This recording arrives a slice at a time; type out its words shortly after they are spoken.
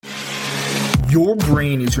Your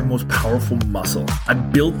brain is your most powerful muscle. I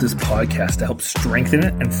built this podcast to help strengthen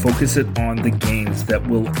it and focus it on the gains that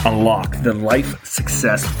will unlock the life,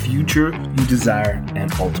 success, future you desire and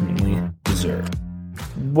ultimately deserve.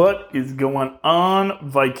 What is going on,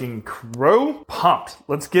 Viking Crow? Pumped.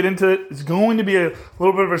 Let's get into it. It's going to be a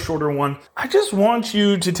little bit of a shorter one. I just want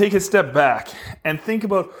you to take a step back and think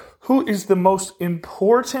about who is the most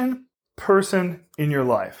important person in your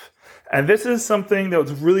life. And this is something that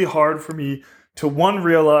was really hard for me to one,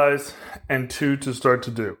 realize, and two, to start to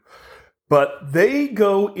do. But they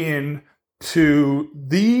go into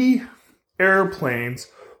the airplanes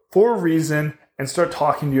for a reason and start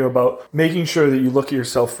talking to you about making sure that you look at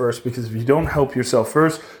yourself first, because if you don't help yourself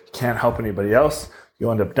first, you can't help anybody else.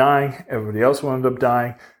 You'll end up dying. Everybody else will end up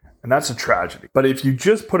dying. And that's a tragedy. But if you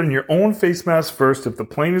just put on your own face mask first, if the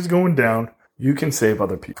plane is going down, you can save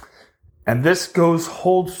other people. And this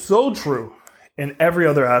holds so true in every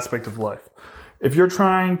other aspect of life. If you're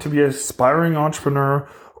trying to be an aspiring entrepreneur,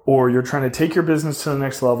 or you're trying to take your business to the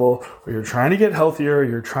next level, or you're trying to get healthier, or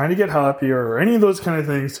you're trying to get happier, or any of those kind of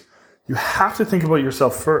things, you have to think about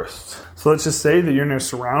yourself first. So let's just say that you're in your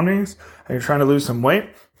surroundings and you're trying to lose some weight,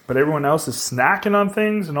 but everyone else is snacking on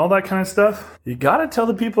things and all that kind of stuff. You got to tell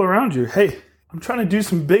the people around you, hey, I'm trying to do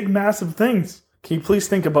some big, massive things. Can you please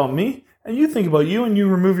think about me? And you think about you, and you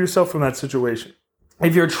remove yourself from that situation.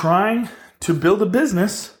 If you're trying to build a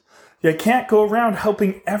business, you can't go around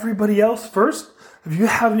helping everybody else first if you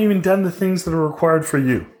haven't even done the things that are required for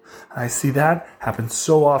you. And I see that happen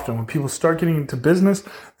so often. When people start getting into business,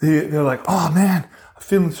 they're like, oh man, I'm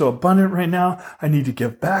feeling so abundant right now. I need to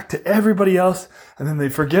give back to everybody else. And then they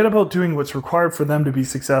forget about doing what's required for them to be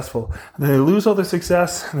successful. And then they lose all their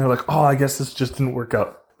success, and they're like, oh, I guess this just didn't work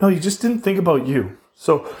out. No, you just didn't think about you.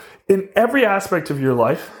 So in every aspect of your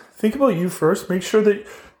life, think about you first. Make sure that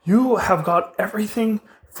you have got everything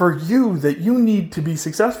for you that you need to be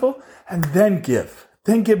successful, and then give.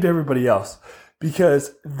 Then give to everybody else,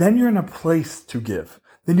 because then you're in a place to give.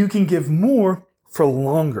 Then you can give more for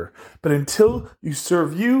longer. But until you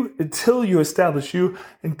serve you, until you establish you,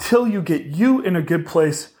 until you get you in a good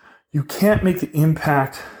place, you can't make the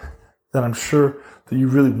impact that I'm sure that you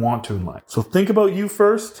really want to in life. So think about you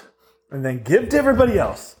first, and then give to everybody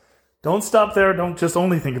else. Don't stop there. Don't just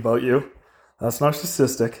only think about you. That's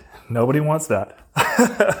narcissistic. Nobody wants that.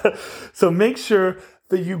 So make sure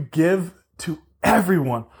that you give to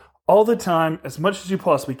everyone all the time, as much as you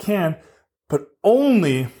possibly can, but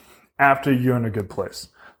only after you're in a good place,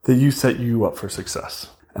 that you set you up for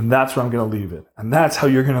success. And that's where I'm going to leave it. And that's how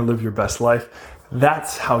you're going to live your best life.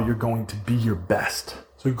 That's how you're going to be your best.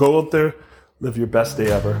 So go out there, live your best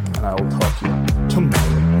day ever, and I will talk to you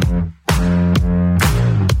tomorrow.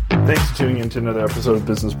 Thanks for tuning in to another episode of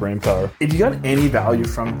Business Brain Power. If you got any value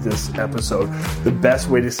from this episode, the best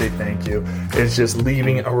way to say thank you is just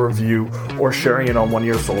leaving a review or sharing it on one of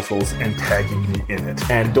your socials and tagging me in it.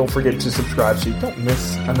 And don't forget to subscribe so you don't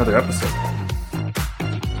miss another episode.